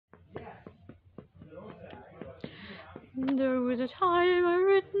There was a time I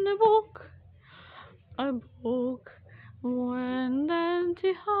written a book went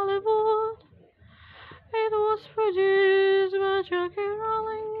into Hollywood. It was produced by Jackie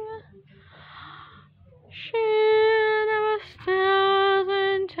Rowling. She never tells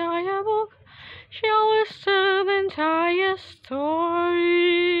the entire book. She always tells the entire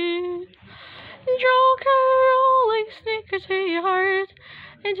story. Joker Rowling sneak into your heart,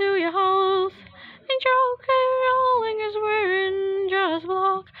 into your house. And Joker Rowling is wearing just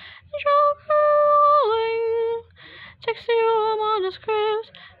black. Joker Rowling takes your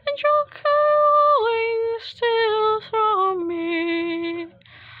manuscript. And Joker Rowling steals from me.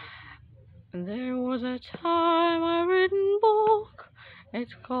 There was a time I written book.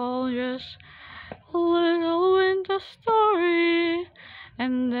 It's called just Little Winter Story.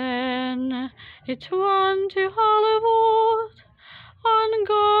 And then it went to Hollywood. On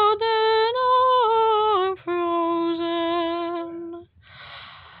Golden or Frozen.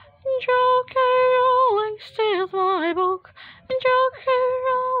 Joker Rowling steals my book. And Joker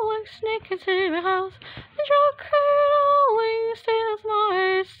Rowling sneaks into my house. And Joker Rowling steals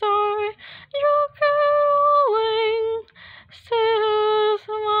my story. Joker Rowling steals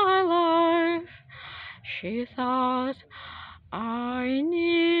my life. She thought I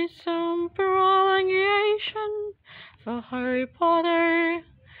need some prolongation for Harry Potter.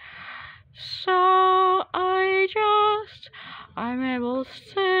 So I'm able to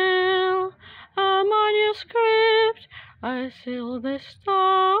steal a manuscript. I steal the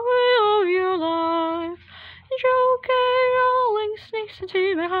story of your life. Joker Rowling sneaks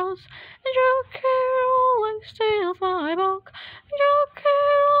into my house. Joker Rowling steals my book. Joker